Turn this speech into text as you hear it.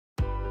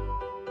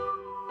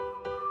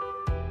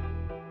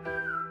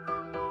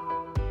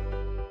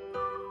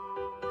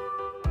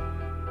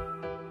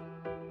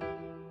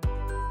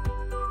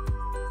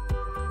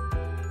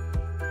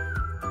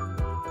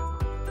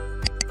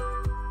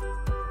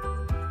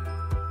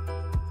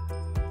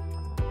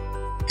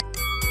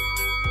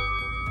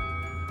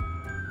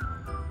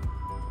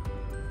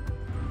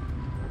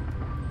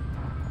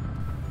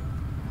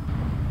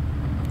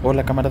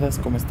Hola camaradas,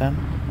 ¿cómo están?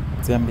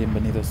 Sean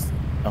bienvenidos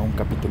a un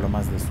capítulo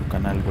más de su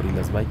canal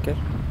Gorilas Biker.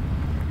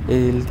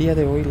 El día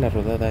de hoy la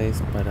rodada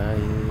es para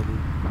el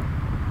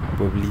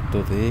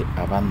pueblito de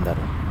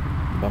Avandaro.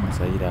 Vamos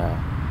a ir a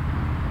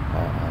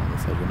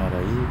desayunar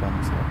ahí,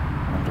 vamos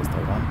a un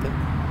restaurante.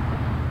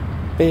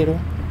 Pero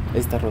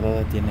esta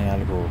rodada tiene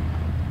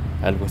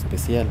algo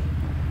especial,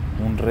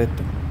 un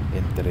reto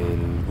entre el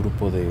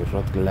grupo de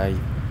Road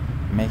Glide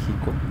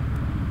México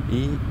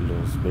y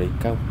los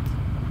Breakout.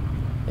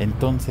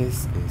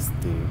 Entonces,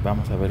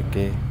 vamos a ver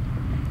qué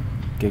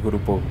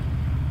grupo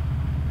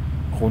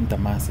junta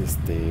más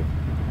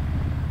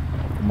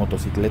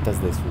motocicletas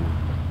de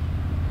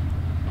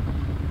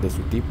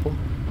su tipo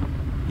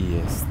y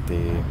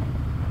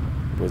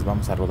pues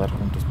vamos a rodar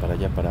juntos para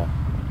allá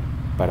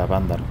para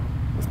Avandaro.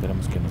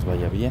 Esperemos que nos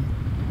vaya bien.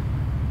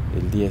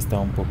 El día está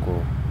un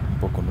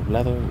poco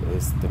nublado,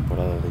 es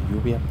temporada de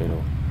lluvia, pero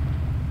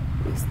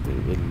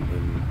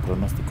el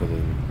pronóstico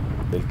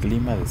del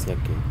clima decía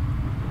que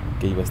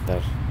iba a estar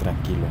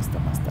tranquilo hasta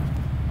más tarde.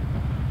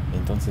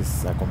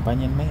 Entonces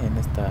acompáñenme en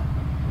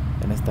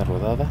esta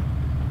rodada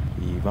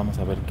y vamos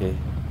a ver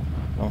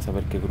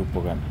qué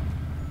grupo gana.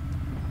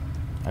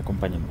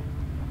 Acompáñenme.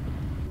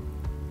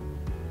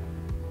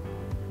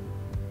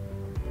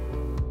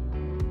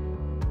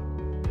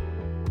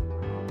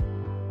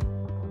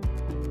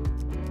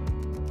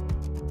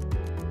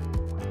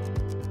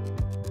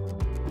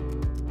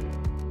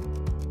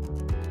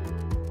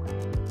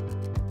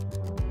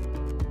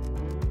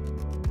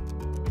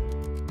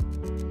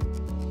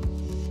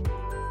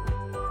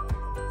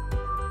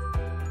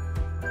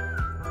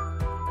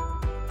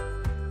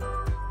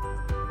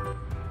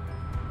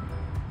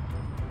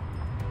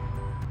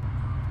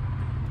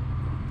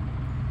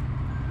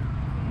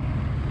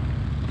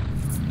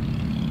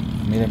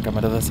 Miren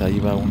camaradas, ahí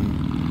va un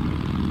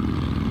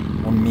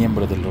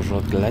miembro de los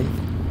Road Glide.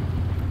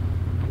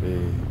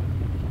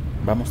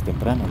 Vamos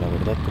temprano, la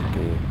verdad,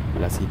 porque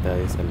la cita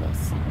es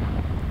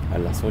a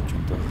las 8,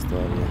 entonces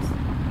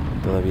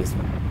todavía es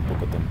un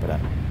poco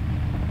temprano.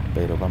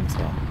 Pero vamos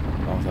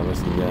a ver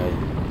si ya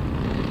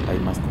hay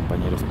más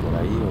compañeros por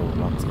ahí o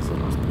vamos a ser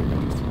los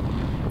primeros.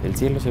 El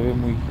cielo se ve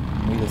muy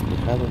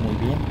despejado, muy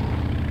bien.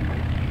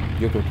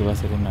 Yo creo que va a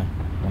ser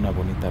una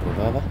bonita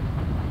rodada.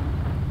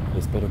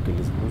 Espero que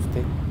les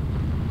guste.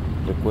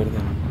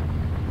 Recuerden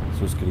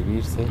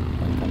suscribirse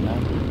al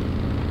canal,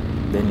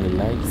 denle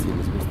like si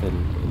les gusta el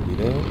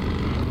video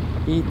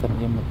y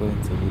también me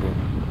pueden seguir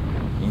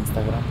en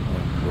Instagram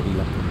en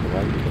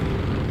gorila.biker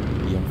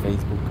y en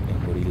Facebook en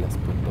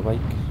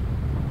gorilas.biker.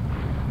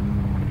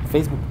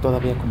 Facebook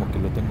todavía como que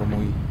lo tengo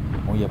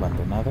muy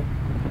abandonado,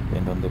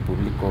 en donde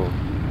publico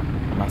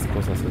más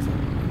cosas es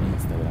en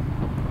Instagram,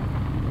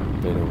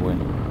 pero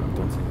bueno,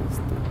 entonces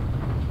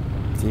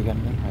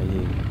síganme,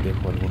 ahí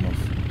dejo algunos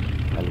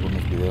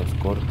videos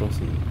cortos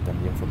y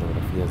también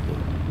fotografías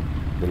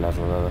de las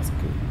rodadas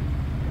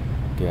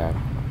que hago.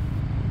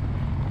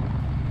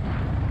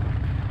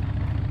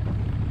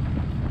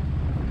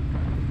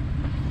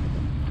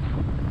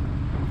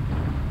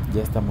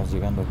 Ya estamos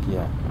llegando aquí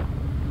a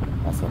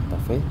Santa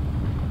Fe.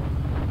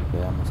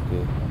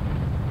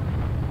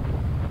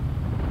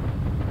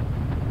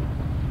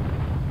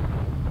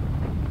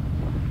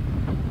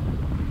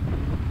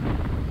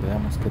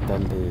 Veamos qué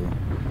tal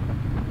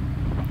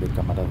de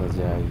camaradas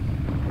ya hay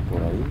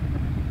por ahí.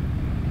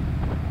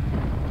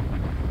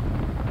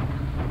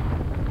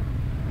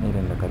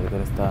 Miren, la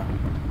carretera está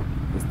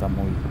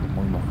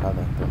muy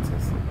mojada,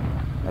 entonces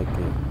hay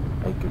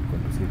que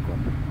conducir con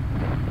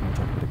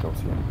mucha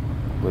precaución.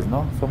 Pues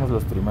no, somos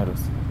los primeros.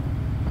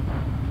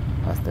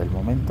 Hasta el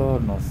momento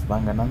nos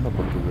van ganando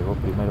porque llegó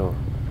primero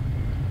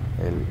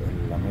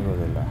el amigo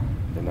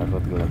de la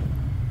Road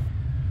Glide.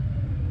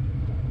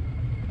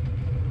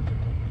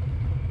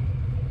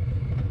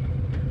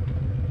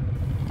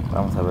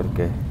 Vamos a ver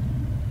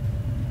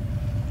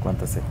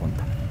cuántas se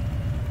juntan.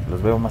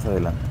 Los veo más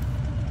adelante.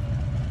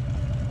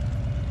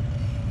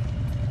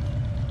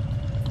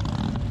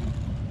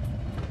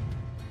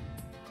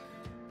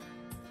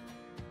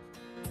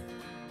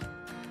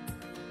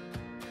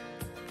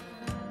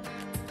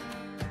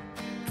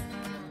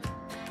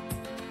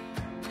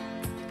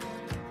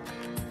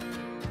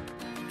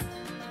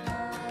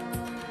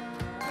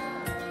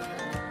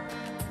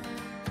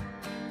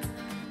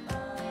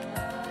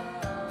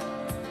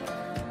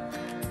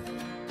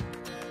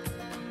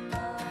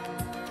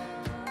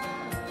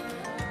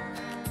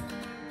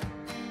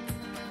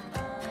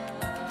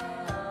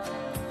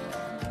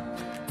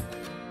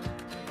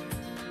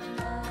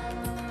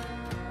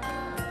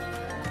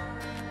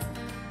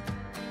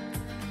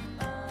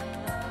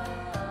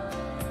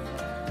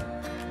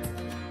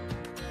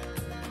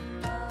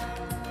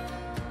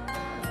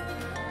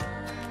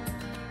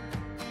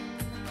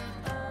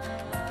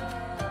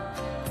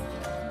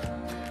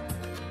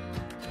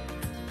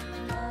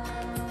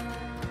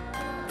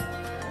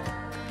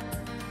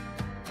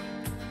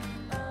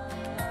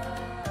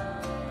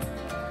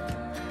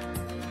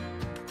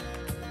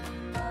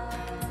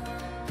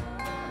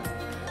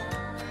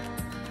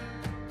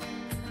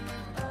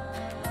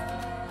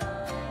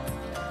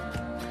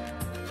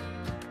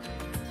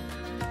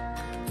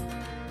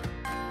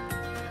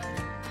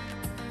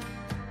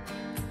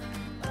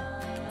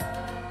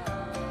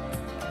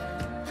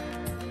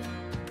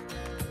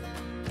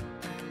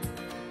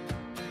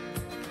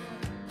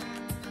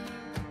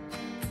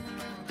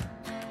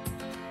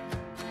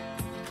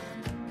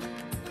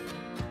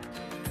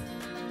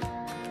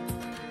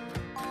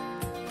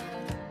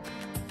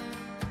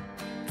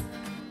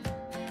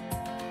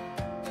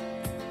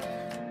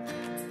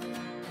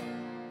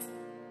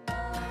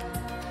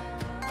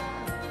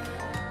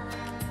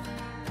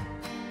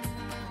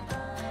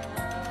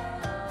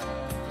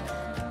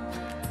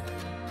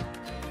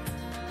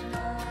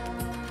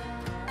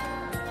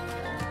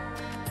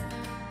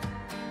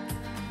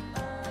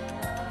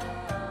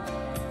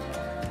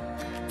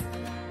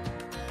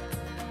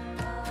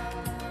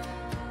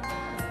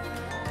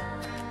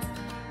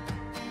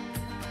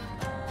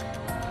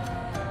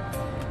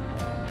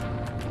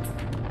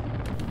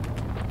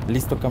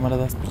 Listo,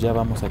 camaradas, pues ya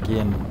vamos aquí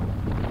en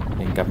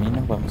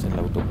camino, vamos en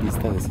la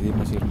autopista.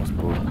 Decidimos irnos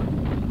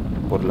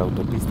por la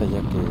autopista,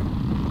 ya que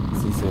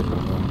sí se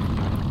reunió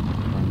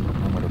un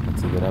número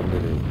considerable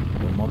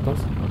de motos.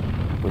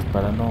 Pues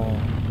para no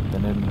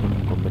tener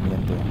ningún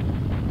inconveniente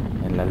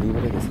en la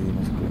libre,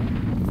 decidimos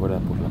que fuera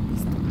por la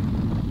pista,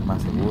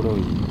 más seguro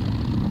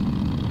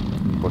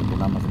y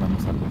importunamos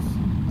menos a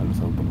los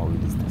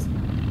automovilistas.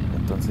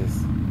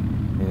 Entonces,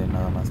 miren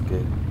nada más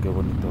qué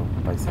bonito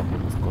paisaje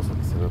boscoso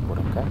que se ve por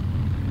acá.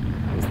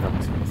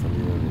 Estamos en la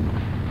salida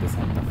de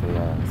Santa Fe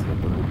hacia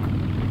Toluca.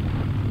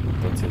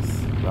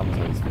 Entonces vamos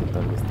a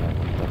disfrutar de esta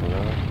bonita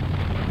rodada.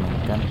 Me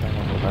encanta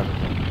rodar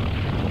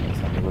con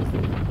mis amigos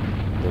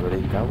de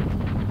Breakout.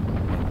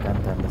 Me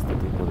encantan este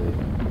tipo de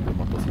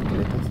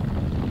motocicletas.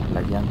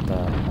 La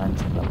llanta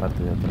ancha en la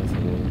parte de atrás se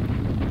ve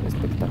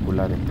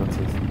espectacular.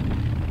 Entonces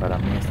para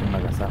mí es un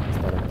agasajo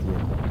estar aquí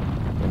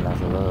en las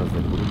rodadas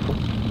del grupo.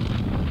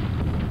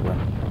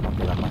 Bueno, no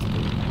queda más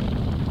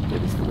que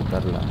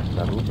disfrutar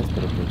la ruta.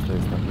 Espero que a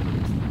ustedes también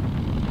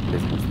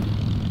les guste.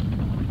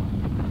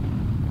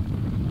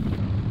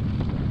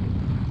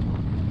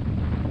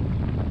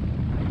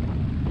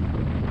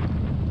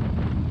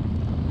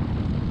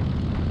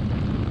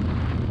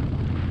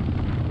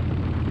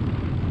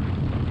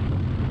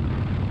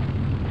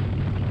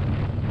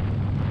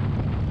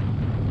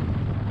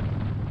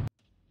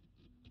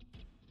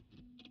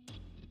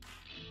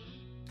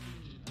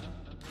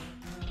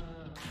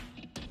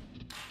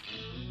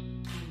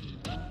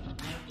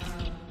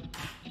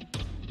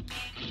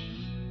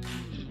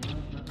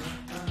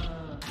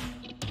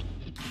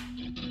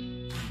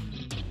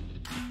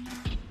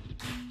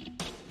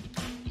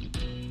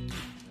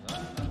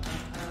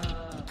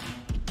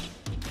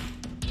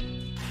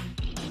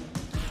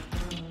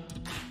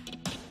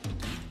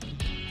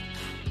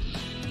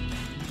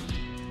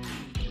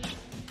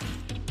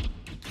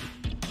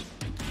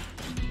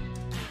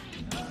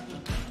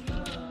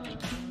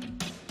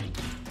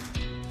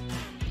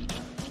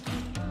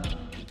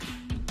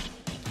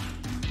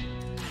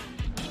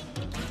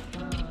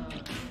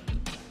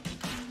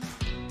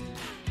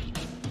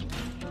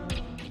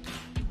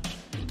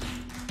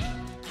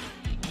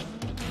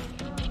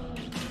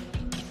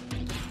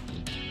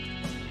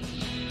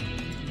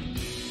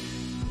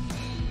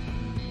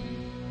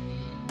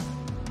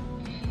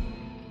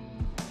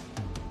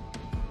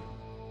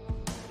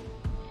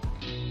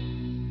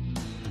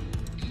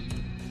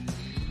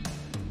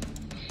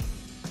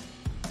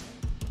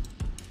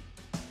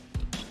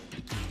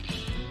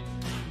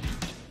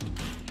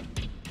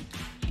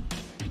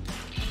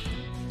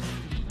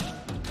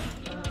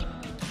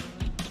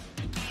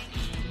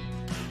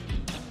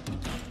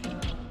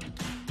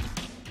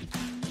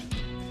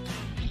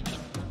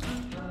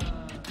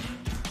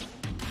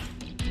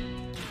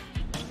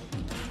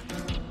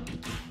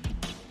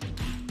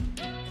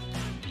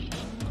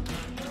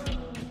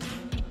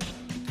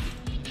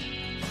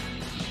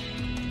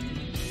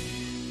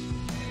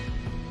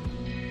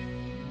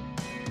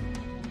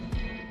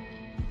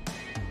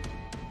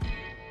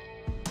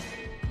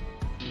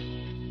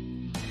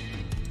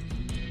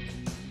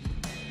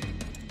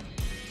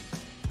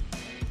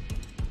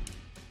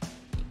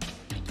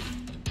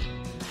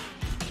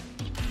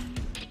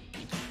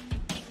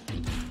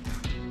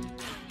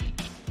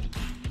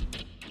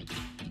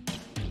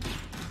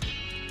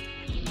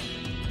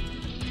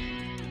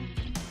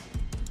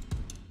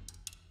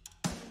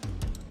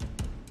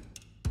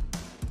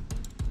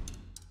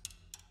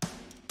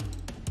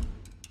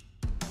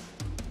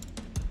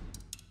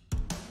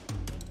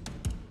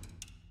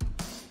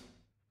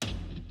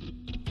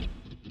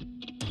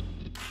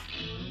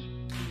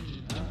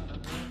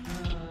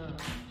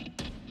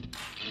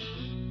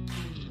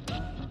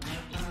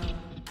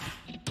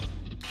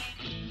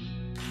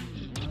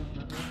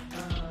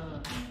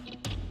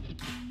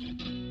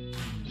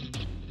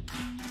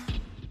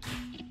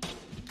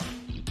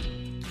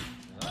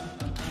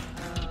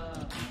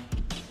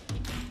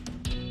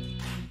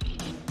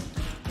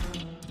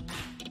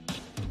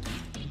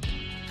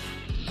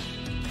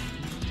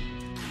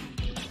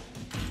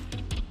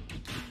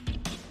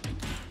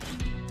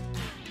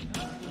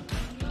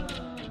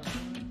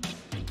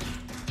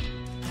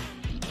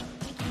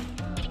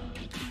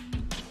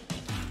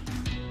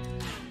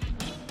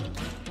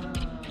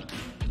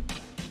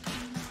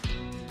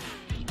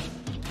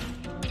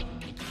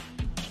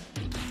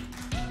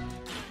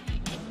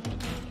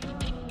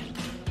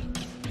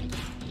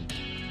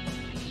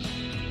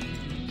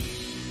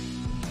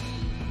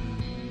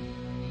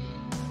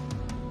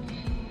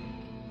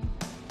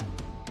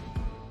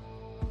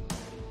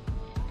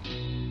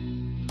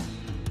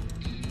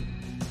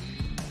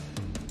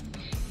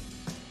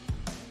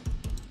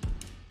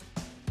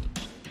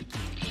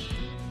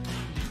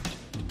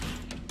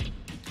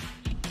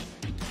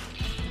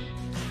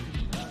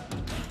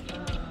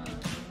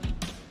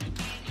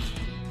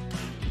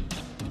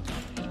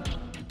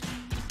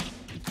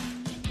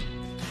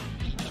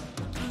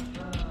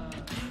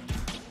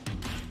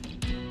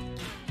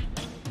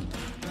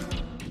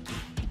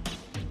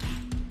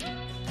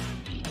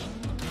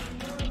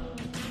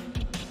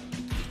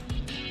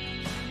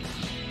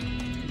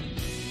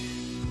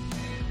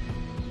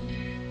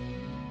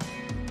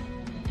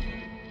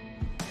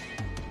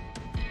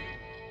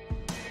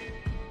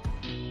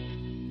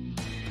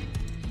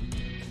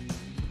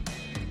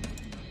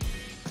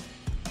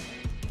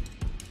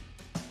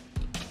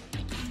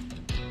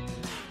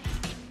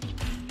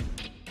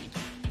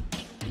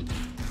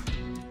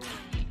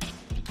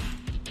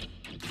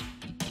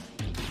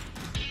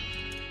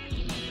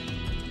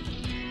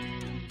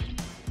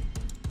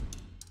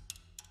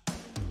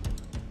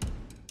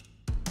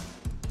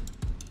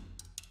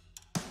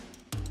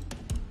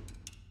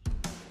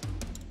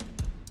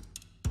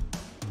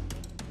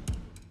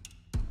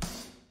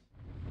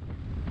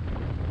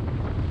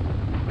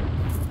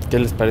 ¿Qué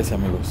les parece,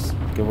 amigos?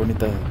 Qué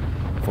bonita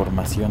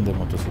formación de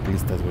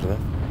motociclistas, ¿verdad?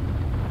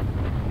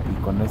 Y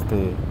con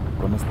este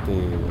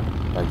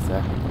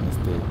paisaje, con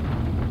este,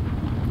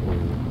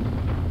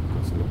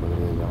 ¿cómo se le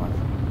podría llamar?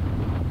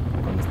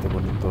 Con este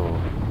bonito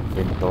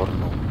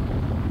entorno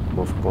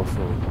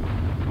boscoso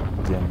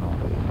lleno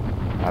de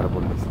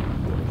árboles,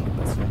 de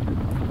vegetación,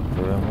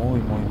 se ve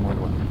muy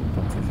bonito.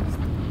 Entonces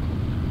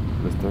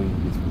lo estoy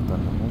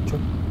disfrutando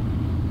mucho.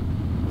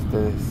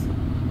 Ustedes,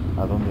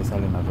 ¿a dónde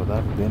salen a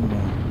rodar?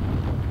 Denme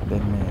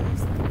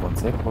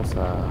consejos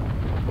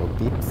o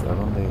tips a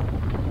dónde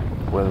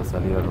puedo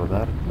salir a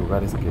rodar,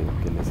 lugares que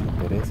les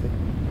interese.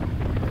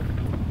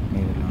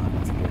 Miren nada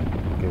más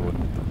qué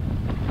bonito.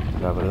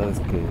 La verdad es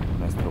que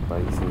nuestro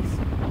país es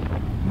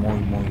muy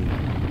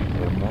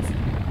hermoso.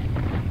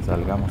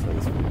 Salgamos a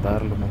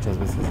disfrutarlo. Muchas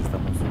veces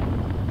estamos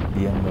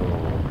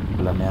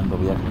planeando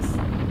viajes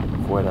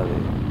fuera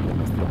de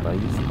nuestro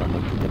país, cuando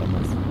aquí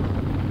tenemos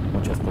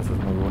muchas cosas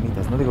muy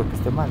bonitas. No digo que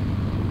esté mal,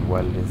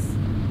 igual es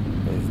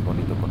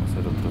bonito conocer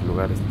otros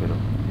lugares, pero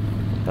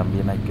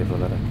también hay que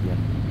rodar aquí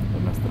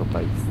en nuestro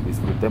país.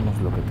 Disfrutemos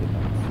lo que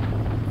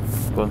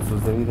tenemos, con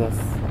sus debidas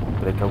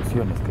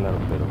precauciones, claro,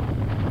 pero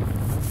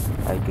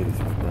hay que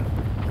disfrutar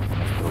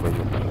nuestro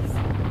bello país.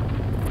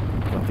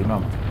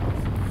 Continuamos.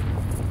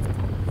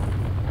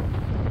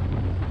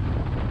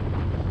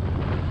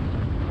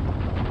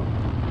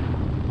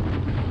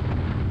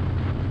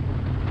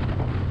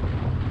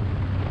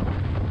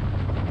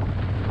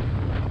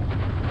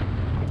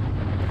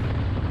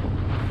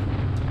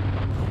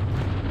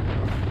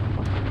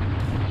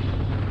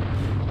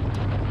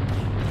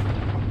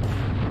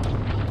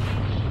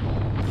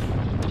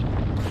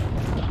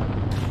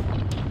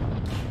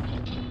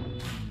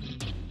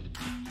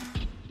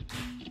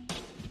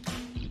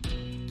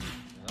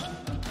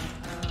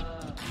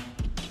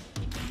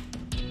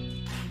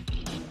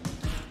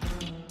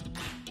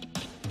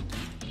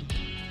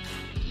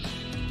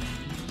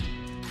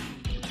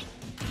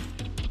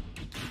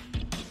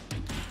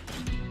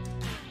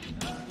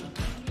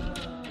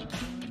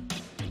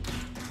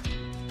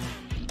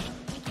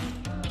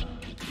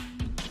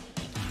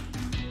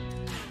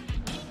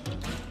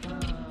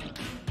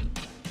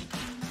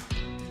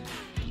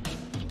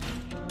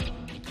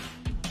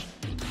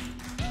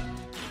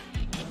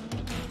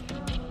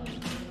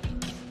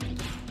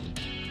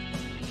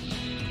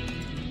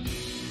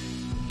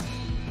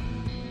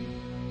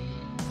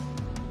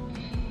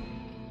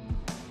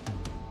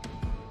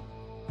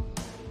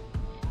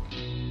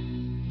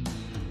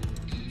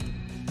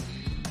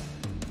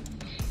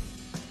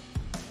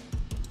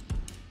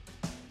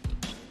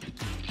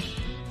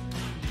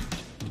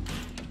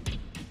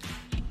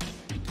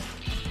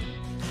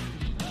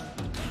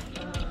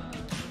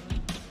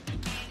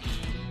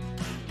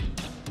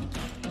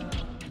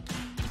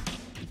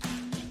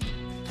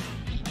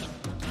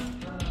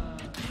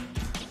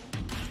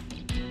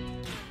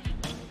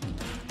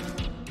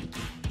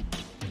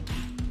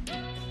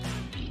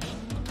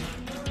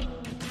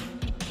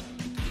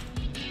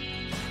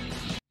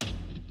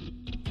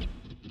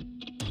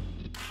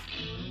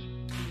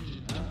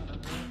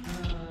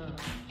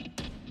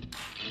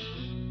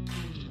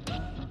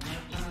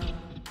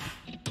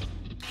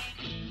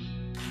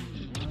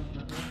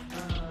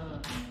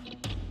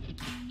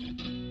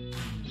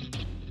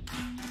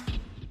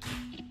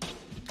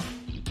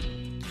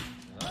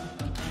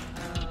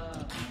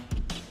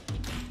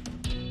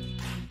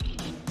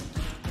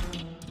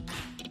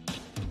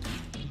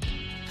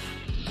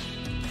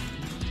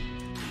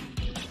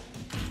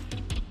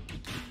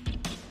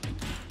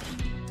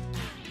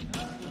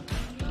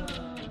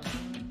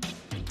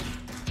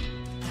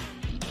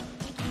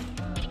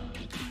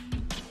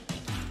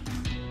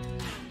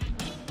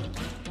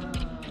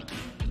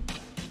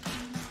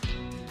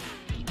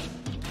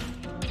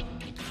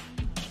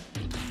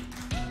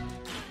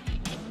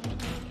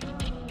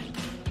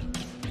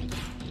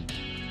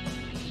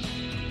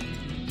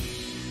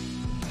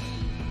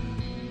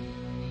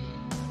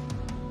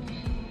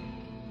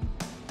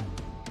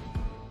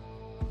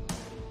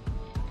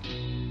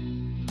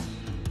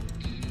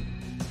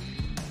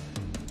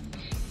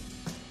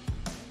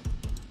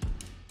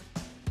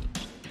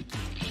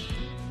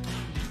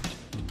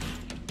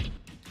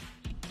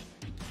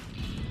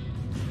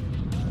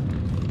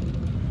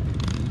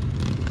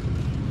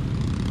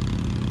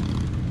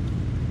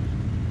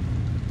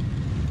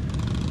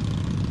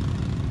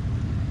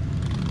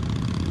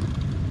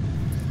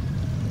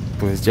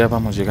 Pues ya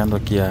vamos llegando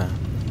aquí a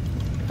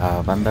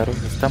Avandaro.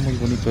 Está muy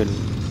bonito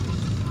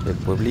el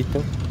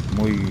pueblito,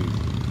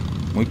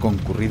 muy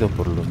concurrido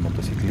por los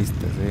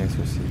motociclistas,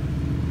 eso sí,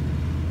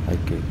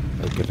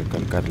 hay que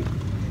recalcarlo.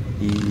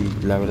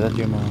 Y la verdad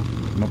yo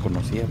no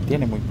conocía,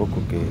 tiene muy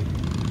poco que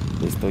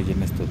estoy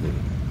en esto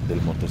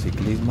del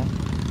motociclismo,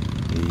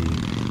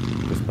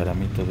 y pues para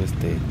mí todo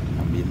este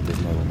ambiente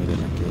es nuevo. Miren,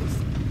 aquí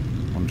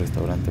es un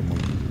restaurante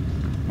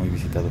muy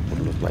visitado por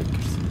los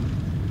bikers.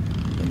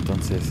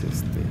 Entonces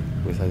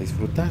pues a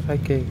disfrutar,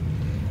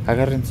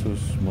 agarren sus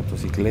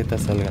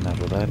motocicletas, salgan a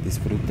rodar,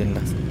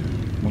 disfrútenlas.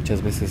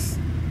 Muchas veces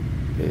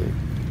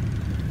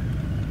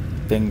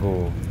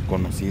tengo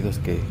conocidos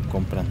que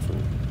compran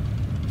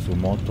su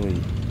moto y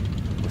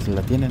pues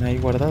la tienen ahí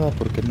guardada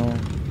porque no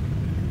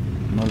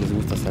les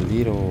gusta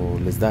salir o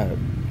les da,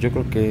 yo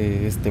creo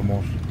que es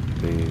temor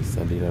de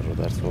salir a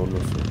rodar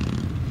solos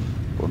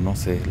o no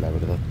sé la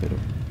verdad, pero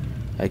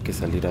hay que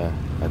salir a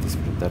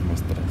disfrutar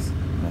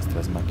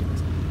nuestras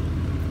máquinas.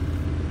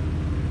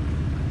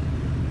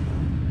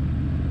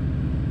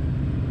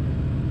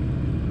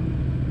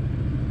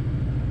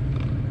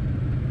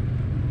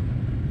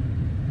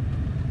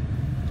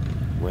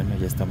 Bueno,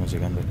 ya estamos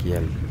llegando aquí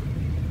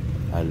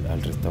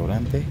al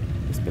restaurante.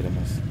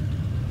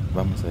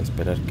 Vamos a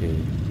esperar que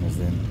nos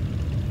den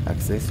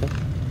acceso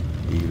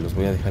y los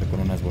voy a dejar con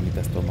unas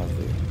bonitas tomas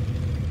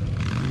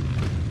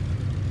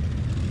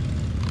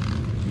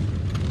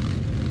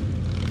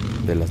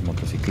de las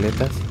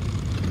motocicletas.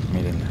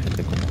 Miren la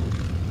gente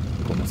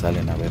como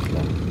salen a ver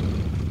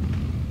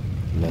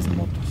las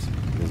motos.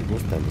 Les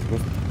gusta.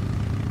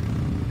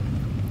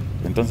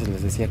 Entonces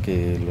les decía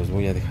que los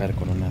voy a dejar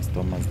con unas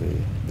tomas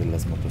de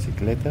las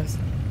motocicletas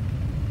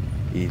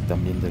y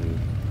también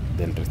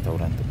del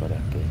restaurante para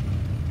que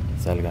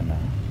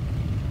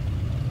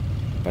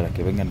para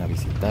que vengan a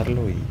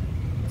visitarlo y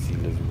si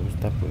les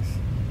gusta pues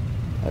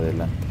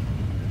adelante.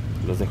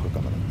 Los dejo,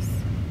 camaradas.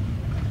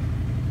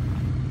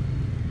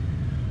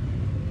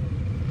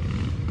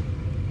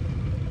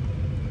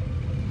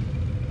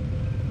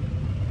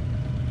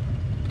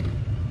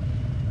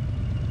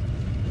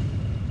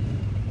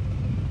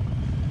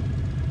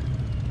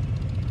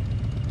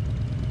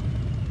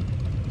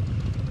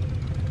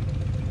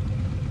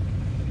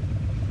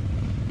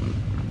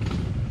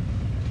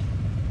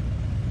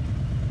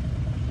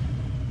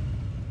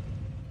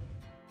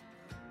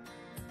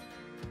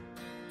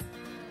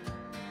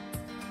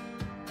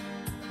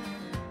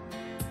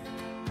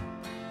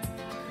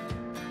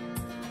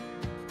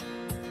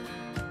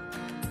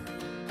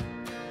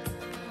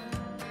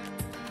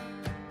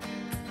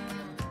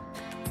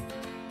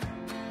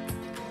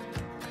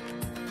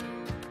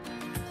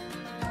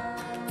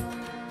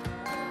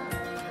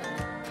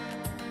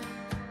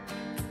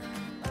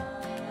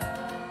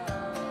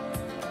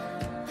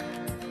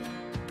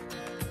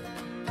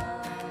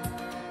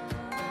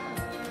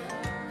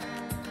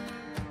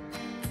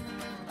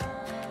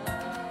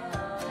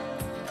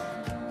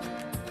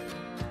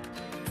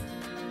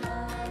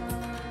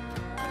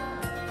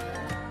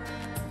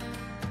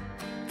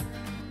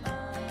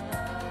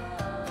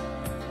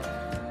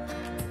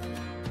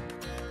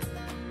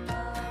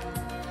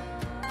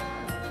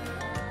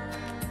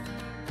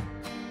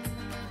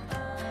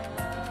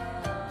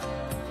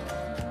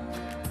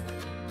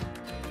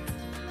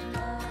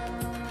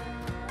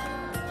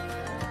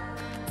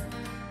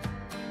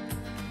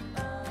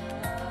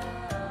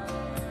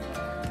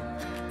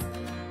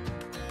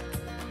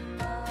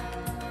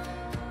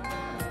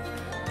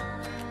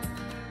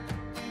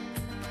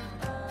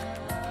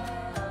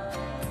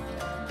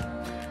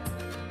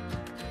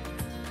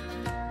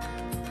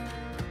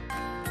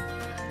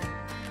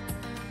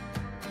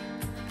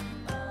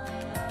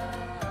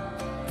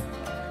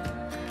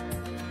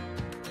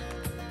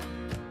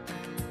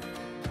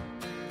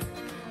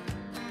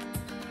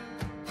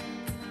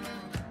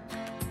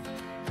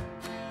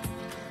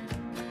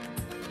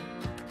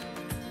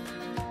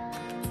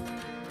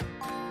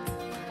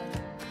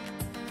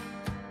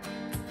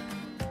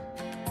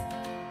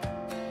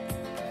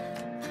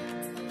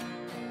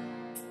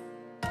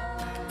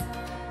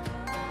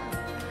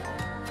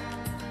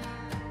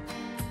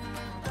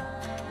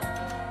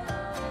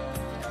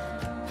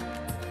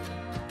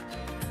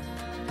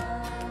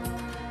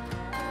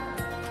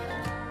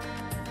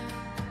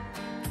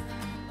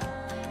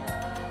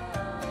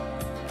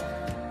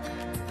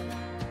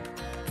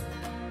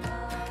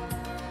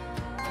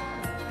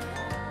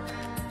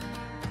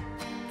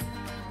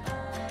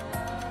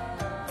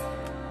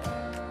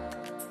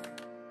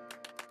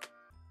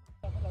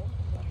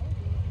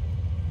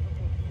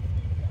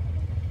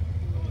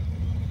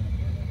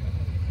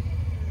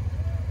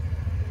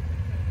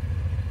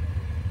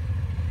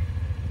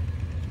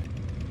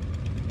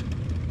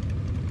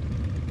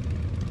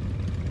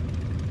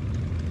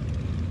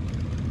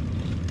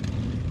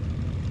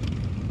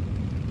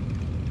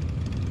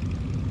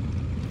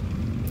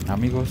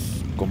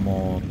 Amigos,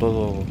 como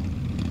todo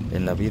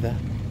en la vida,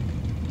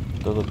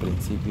 todo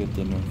principio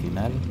tiene un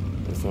final.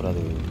 Es hora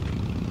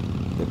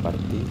de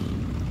partir,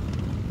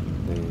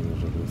 de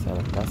regresar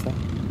a casa.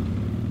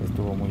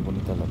 Estuvo muy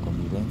bonita la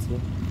convivencia.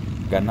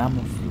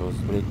 Ganamos los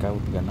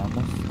Breakout,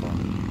 ganamos con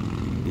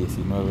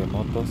 19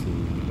 motos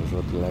y los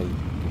Rodada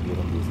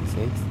tuvieron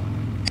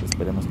 16.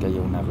 Esperemos que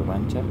haya una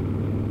revancha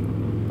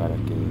para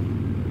que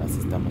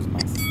asistamos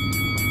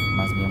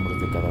más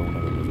miembros de cada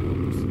uno de los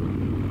grupos.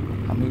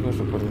 Amigos,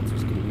 recuerden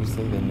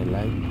suscribirse, denle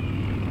like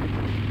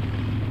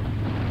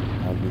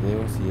al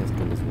video si es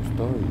que les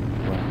gustó y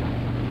bueno,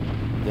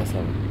 ya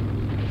saben,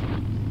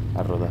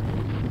 a rodar,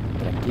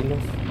 tranquilos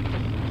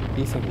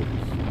y seguros.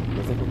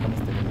 Los dejo con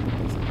este bonito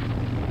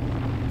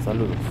paisaje.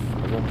 Saludos,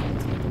 nos vemos en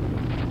el siguiente.